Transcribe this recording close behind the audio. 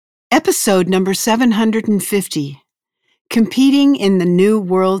Episode number 750, Competing in the New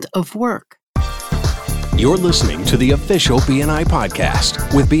World of Work. You're listening to the official BNI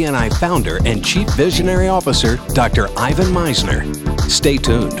podcast with BNI founder and Chief Visionary Officer, Dr. Ivan Misner. Stay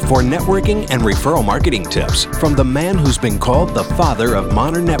tuned for networking and referral marketing tips from the man who's been called the father of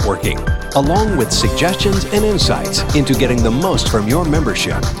modern networking, along with suggestions and insights into getting the most from your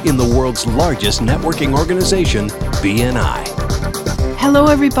membership in the world's largest networking organization, BNI. Hello,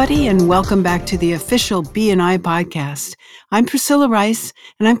 everybody, and welcome back to the official BNI podcast. I'm Priscilla Rice,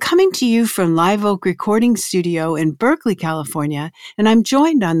 and I'm coming to you from Live Oak Recording Studio in Berkeley, California, and I'm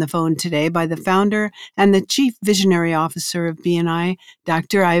joined on the phone today by the founder and the Chief Visionary Officer of BNI,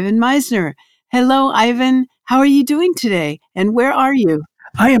 Dr. Ivan Misner. Hello, Ivan. How are you doing today, and where are you?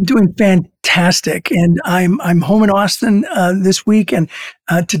 I am doing fantastic, and I'm home in Austin this week, and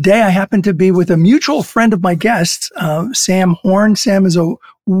today I happen to be with a mutual friend of my guests, Sam Horn. Sam is a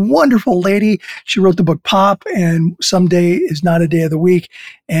wonderful lady. She wrote the book Pop and Someday is Not a Day of the Week,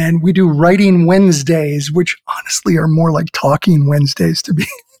 and we do Writing Wednesdays, which honestly are more like Talking Wednesdays to be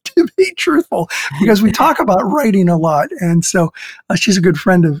truthful, because we talk about writing a lot, and so she's a good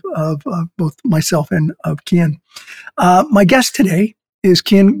friend of both myself and of Kian. My guest today is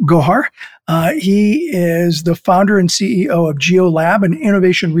Kian Gohar. He is the founder and CEO of GeoLab, an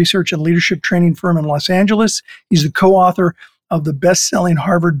innovation research and leadership training firm in Los Angeles. He's the co-author of the best-selling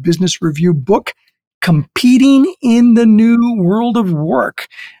Harvard Business Review book, Competing in the New World of Work.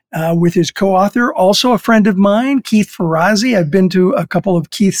 With his co-author, also a friend of mine, Keith Ferrazzi. I've been to a couple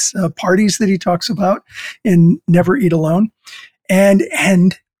of Keith's parties that he talks about in Never Eat Alone. And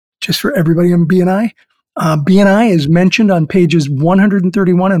just for everybody in BNI, BNI is mentioned on pages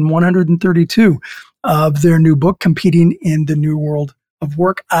 131 and 132 of their new book, Competing in the New World of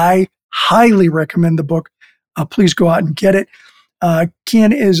Work. I highly recommend the book. Please go out and get it.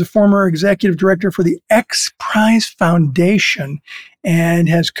 Kian is a former executive director for the X Prize Foundation and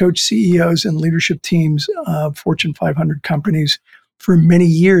has coached CEOs and leadership teams of Fortune 500 companies for many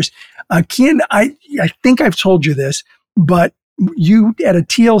years. Kian, I think I've told you this, but you at a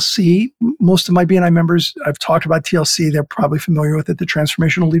TLC, most of my BNI members, I've talked about TLC, they're probably familiar with it, the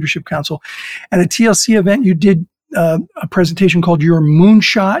Transformational Leadership Council. At a TLC event, you did a presentation called Your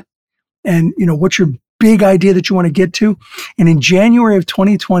Moonshot, and what's your big idea that you want to get to? And in January of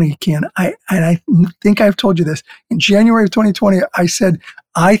 2020, Ken, I think I've told you this, in January of 2020, I said,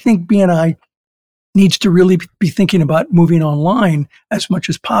 I think BNI needs to really be thinking about moving online as much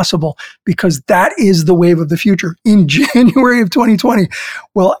as possible, because that is the wave of the future in January of 2020.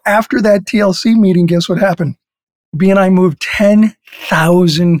 Well, after that TLC meeting, guess what happened? BNI moved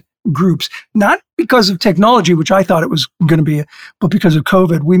 10,000 groups, not because of technology, which I thought it was going to be, but because of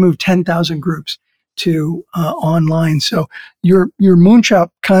COVID. We moved 10,000 groups to online. So your moonshot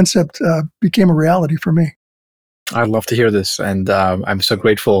concept became a reality for me. I'd love to hear this. And I'm so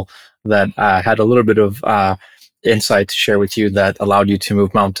grateful that I had a little bit of insight to share with you that allowed you to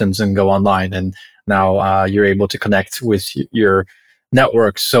move mountains and go online. And now you're able to connect with your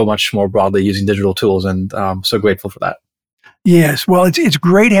network so much more broadly using digital tools. And I'm so grateful for that. Yes. Well, it's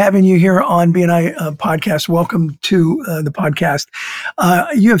great having you here on BNI podcast. Welcome to the podcast.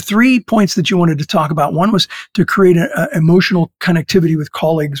 You have 3 points that you wanted to talk about. One was to create an emotional connectivity with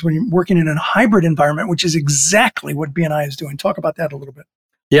colleagues when you're working in a hybrid environment, which is exactly what BNI is doing. Talk about that a little bit.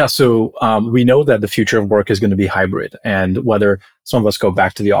 Yeah, so we know that the future of work is going to be hybrid. And whether some of us go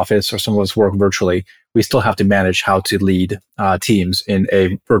back to the office or some of us work virtually, we still have to manage how to lead teams in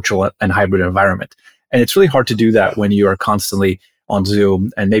a virtual and hybrid environment. And it's really hard to do that when you are constantly on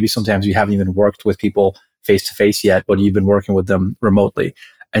Zoom, and maybe sometimes you haven't even worked with people face to face yet, but you've been working with them remotely.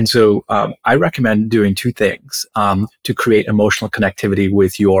 And so I recommend doing 2 things to create emotional connectivity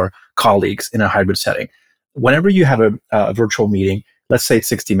with your colleagues in a hybrid setting. Whenever you have a virtual meeting, let's say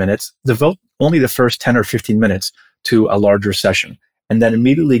 60 minutes, devote only the first 10 or 15 minutes to a larger session, and then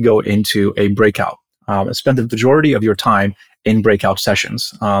immediately go into a breakout. Spend the majority of your time in breakout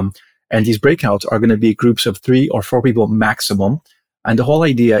sessions. And these breakouts are going to be groups of 3 or 4 people maximum. And the whole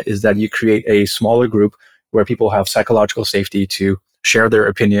idea is that you create a smaller group where people have psychological safety to share their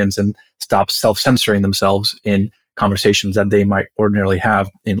opinions and stop self-censoring themselves in conversations that they might ordinarily have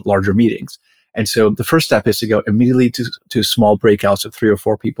in larger meetings. And so the first step is to go immediately to small breakouts of 3 or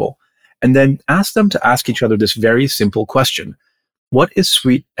 4 people, and then ask them to ask each other this very simple question. What is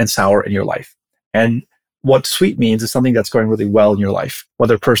sweet and sour in your life? And what sweet means is something that's going really well in your life,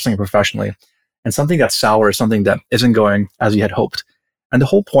 whether personally or professionally. And something that's sour is something that isn't going as you had hoped. And the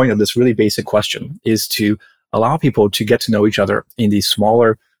whole point of this really basic question is to allow people to get to know each other in these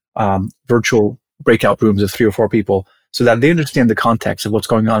smaller virtual breakout rooms of 3 or 4 people so that they understand the context of what's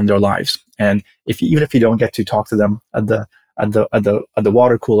going on in their lives. And even if you don't get to talk to them at the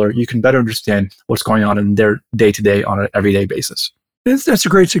water cooler, you can better understand what's going on in their day to day on an everyday basis. That's a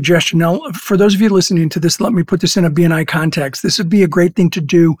great suggestion. Now, for those of you listening to this, let me put this in a BNI context. This would be a great thing to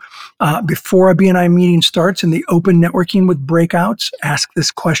do before a BNI meeting starts in the open networking with breakouts. Ask this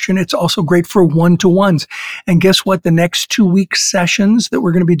question. It's also great for one-to-ones. And guess what? The next 2-week sessions that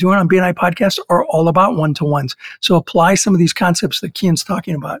we're going to be doing on BNI Podcast are all about one-to-ones. So apply some of these concepts that Kian's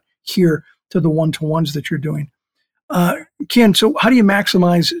talking about here to the one-to-ones that you're doing. Kian, so how do you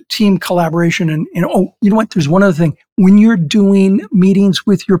maximize team collaboration? And oh, you know what? There's one other thing. When you're doing meetings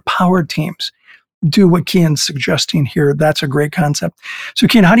with your power teams, do what Kian's suggesting here. That's a great concept. So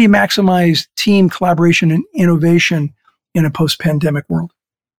Kian, how do you maximize team collaboration and innovation in a post-pandemic world?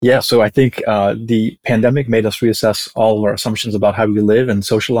 Yeah, so I think the pandemic made us reassess all of our assumptions about how we live and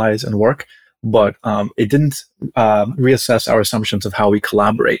socialize and work, but it didn't reassess our assumptions of how we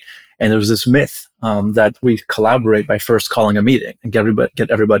collaborate. And there was this myth that we collaborate by first calling a meeting and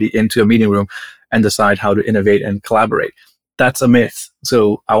get everybody into a meeting room and decide how to innovate and collaborate. That's a myth.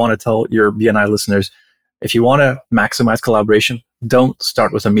 So I want to tell your BNI listeners, if you want to maximize collaboration, don't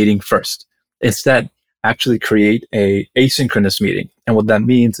start with a meeting first. Instead, actually create a asynchronous meeting. And what that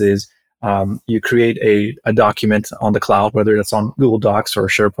means is you create a document on the cloud, whether it's on Google Docs or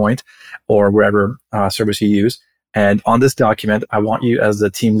SharePoint or wherever service you use. And on this document, I want you as the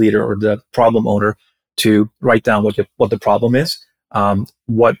team leader or the problem owner to write down what the problem is,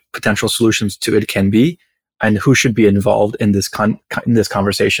 what potential solutions to it can be, and who should be involved in this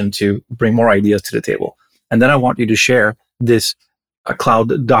conversation to bring more ideas to the table. And then I want you to share this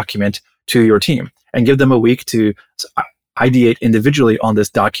cloud document to your team and give them a week to ideate individually on this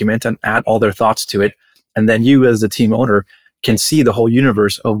document and add all their thoughts to it. And then you as the team owner can see the whole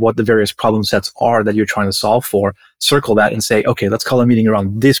universe of what the various problem sets are that you're trying to solve for, circle that and say, okay, let's call a meeting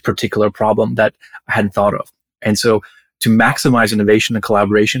around this particular problem that I hadn't thought of. And so to maximize innovation and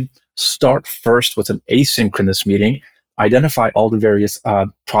collaboration, start first with an asynchronous meeting, identify all the various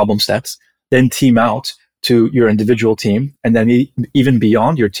problem sets, then team out to your individual team, and then even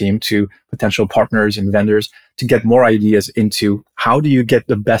beyond your team to potential partners and vendors to get more ideas into how do you get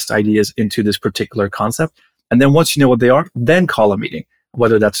the best ideas into this particular concept. And then once you know what they are, then call a meeting,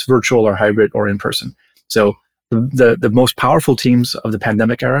 whether that's virtual or hybrid or in person. So the most powerful teams of the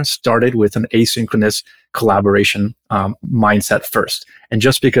pandemic era started with an asynchronous collaboration mindset first. And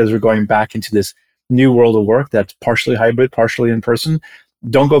just because we're going back into this new world of work that's partially hybrid, partially in person,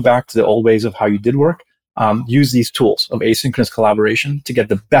 don't go back to the old ways of how you did work. Use these tools of asynchronous collaboration to get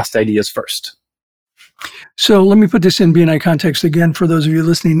the best ideas first. So let me put this in BNI context again for those of you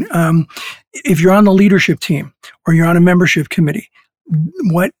listening. If you're on the leadership team or you're on a membership committee,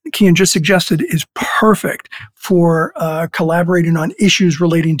 what Kian just suggested is perfect for collaborating on issues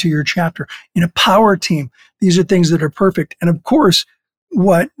relating to your chapter. In a power team, these are things that are perfect. And of course,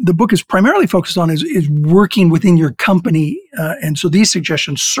 what the book is primarily focused on is working within your company. And so these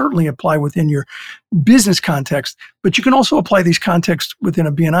suggestions certainly apply within your business context, but you can also apply these contexts within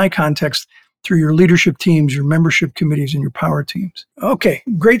a BNI context through your leadership teams, your membership committees, and your power teams. Okay,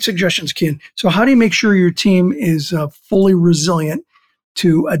 great suggestions, Kian. So how do you make sure your team is fully resilient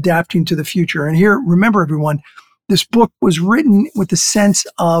to adapting to the future? And here, remember everyone, this book was written with the sense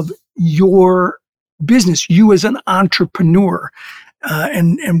of your business, you as an entrepreneur.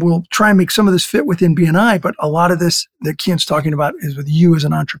 And we'll try and make some of this fit within BNI, but a lot of this that Kian's talking about is with you as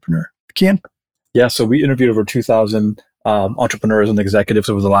an entrepreneur. Kian? Yeah, so we interviewed over 2,000 entrepreneurs and executives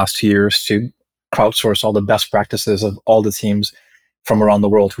over the last 2 years to crowdsource all the best practices of all the teams from around the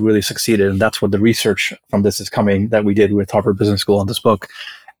world who really succeeded. And that's what the research from this is coming that we did with Harvard Business School on this book.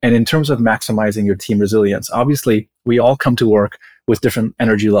 And in terms of maximizing your team resilience, obviously, we all come to work with different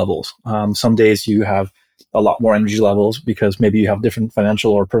energy levels. Some days you have a lot more energy levels because maybe you have different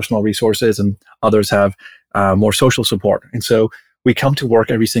financial or personal resources, and others have more social support. And so we come to work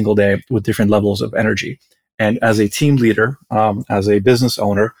every single day with different levels of energy. And as a team leader, as a business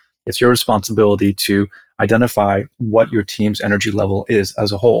owner, it's your responsibility to identify what your team's energy level is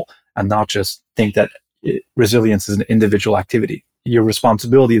as a whole, and not just think that resilience is an individual activity. Your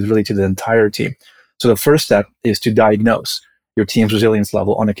responsibility is really to the entire team. So the first step is to diagnose your team's resilience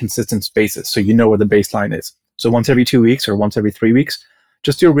level on a consistent basis, so you know where the baseline is. So once every 2 weeks or once every 3 weeks,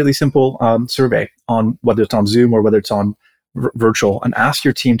 just do a really simple survey on whether it's on Zoom or whether it's on virtual, and ask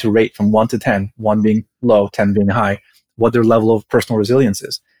your team to rate from 1 to 10, 1 being low, 10 being high, what their level of personal resilience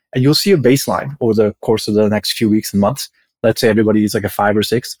is. And you'll see a baseline over the course of the next few weeks and months. Let's say everybody is like a 5 or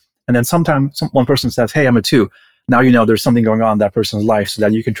 6. And then one person says, hey, I'm a 2. Now you know there's something going on in that person's life so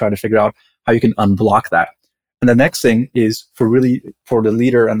that you can try to figure out how you can unblock that. And the next thing is for the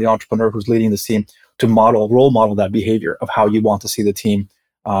leader and the entrepreneur who's leading this team to role model that behavior of how you want to see the team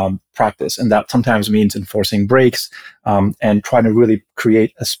practice. And that sometimes means enforcing breaks and trying to really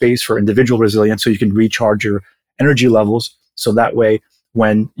create a space for individual resilience so you can recharge your energy levels. So that way,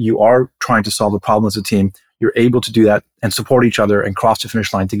 when you are trying to solve a problem as a team, you're able to do that and support each other and cross the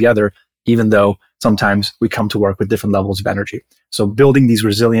finish line together, even though sometimes we come to work with different levels of energy. So building these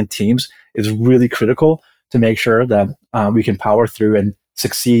resilient teams is really critical to make sure that we can power through and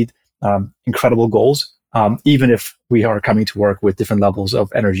succeed incredible goals, even if we are coming to work with different levels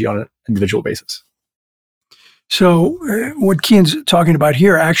of energy on an individual basis. So what Kian's talking about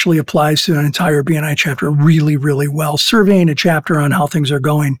here actually applies to an entire BNI chapter really, really well. Surveying a chapter on how things are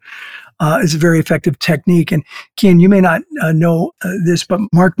going is a very effective technique. And Kian, you may not know this, but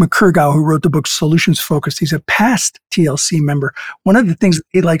Mark McCurgow, who wrote the book Solutions Focused, he's a past TLC member. One of the things that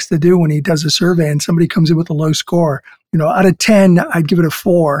he likes to do when he does a survey and somebody comes in with a low score, out of 10, I'd give it a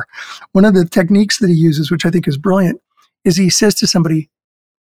 4. One of the techniques that he uses, which I think is brilliant, is he says to somebody,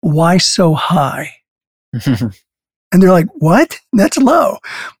 "Why so high?" And they're like, "What? That's low."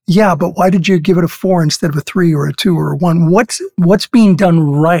 "Yeah, but why did you give it a 4 instead of a 3 or a 2 or a 1? What's being done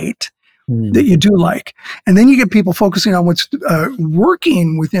right that you do like?" And then you get people focusing on what's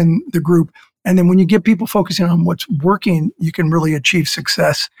working within the group. And then when you get people focusing on what's working, you can really achieve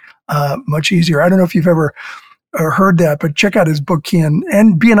success much easier. I don't know if you've ever heard that, but check out his book, Kian,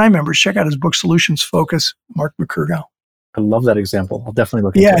 and BNI members, check out his book, Solutions Focus, Mark McCurgow. I love that example. I'll definitely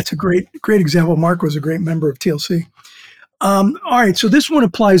look into it. Yeah, it's a great example. Mark was a great member of TLC. All right, so this one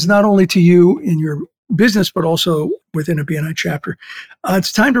applies not only to you in your business, but also within a BNI chapter.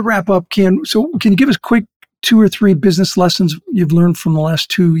 It's time to wrap up, Kian. So can you give us quick 2 or 3 business lessons you've learned from the last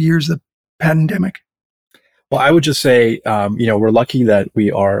 2 years of the pandemic? Well, I would just say, we're lucky that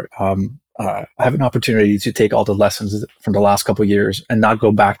we are have an opportunity to take all the lessons from the last couple of years and not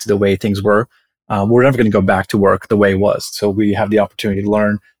go back to the way things were. We're never going to go back to work the way it was. So we have the opportunity to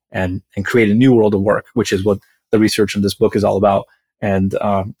learn and create a new world of work, which is what the research in this book is all about. And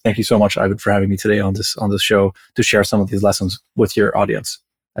thank you so much, Ivan, for having me today on this show to share some of these lessons with your audience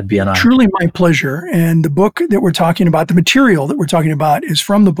at BNI. Truly my pleasure. And the book that we're talking about, the material that we're talking about is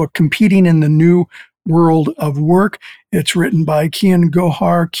from the book, Competing in the New World of Work. It's written by Kian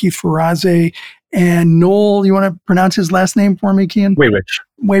Gohar, Keith Faraze, and Noel, you want to pronounce his last name for me, Kian?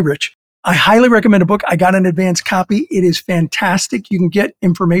 Wayrich. I highly recommend a book. I got an advanced copy. It is fantastic. You can get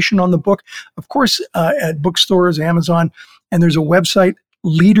information on the book, of course, at bookstores, Amazon, and there's a website,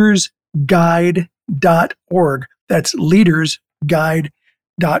 leadersguide.org. That's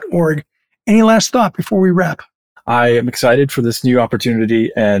leadersguide.org. Any last thought before we wrap? I am excited for this new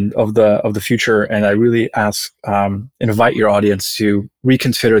opportunity and of the future, and I really invite your audience to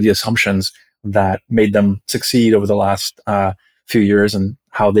reconsider the assumptions that made them succeed over the last few years and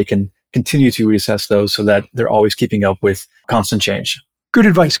how they can continue to reassess those so that they're always keeping up with constant change. Good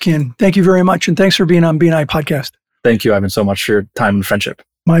advice, Kian. Thank you very much, and thanks for being on BNI Podcast. Thank you, Ivan, so much for your time and friendship.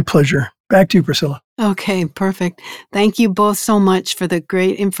 My pleasure. Back to you, Priscilla. Okay, perfect. Thank you both so much for the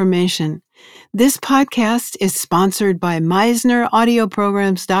great information. This podcast is sponsored by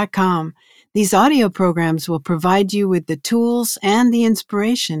MeisnerAudioprograms.com. These audio programs will provide you with the tools and the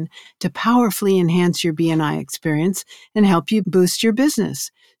inspiration to powerfully enhance your BNI experience and help you boost your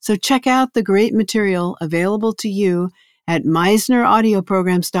business. So check out the great material available to you at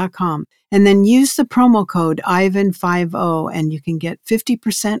MeisnerAudioprograms.com, and then use the promo code IVAN50 and you can get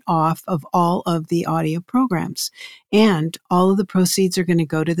 50% off of all of the audio programs. And all of the proceeds are going to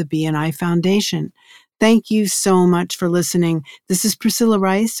go to the BNI Foundation. Thank you so much for listening. This is Priscilla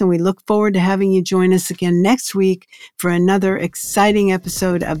Rice, and we look forward to having you join us again next week for another exciting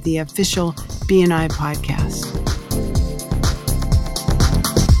episode of the official BNI podcast.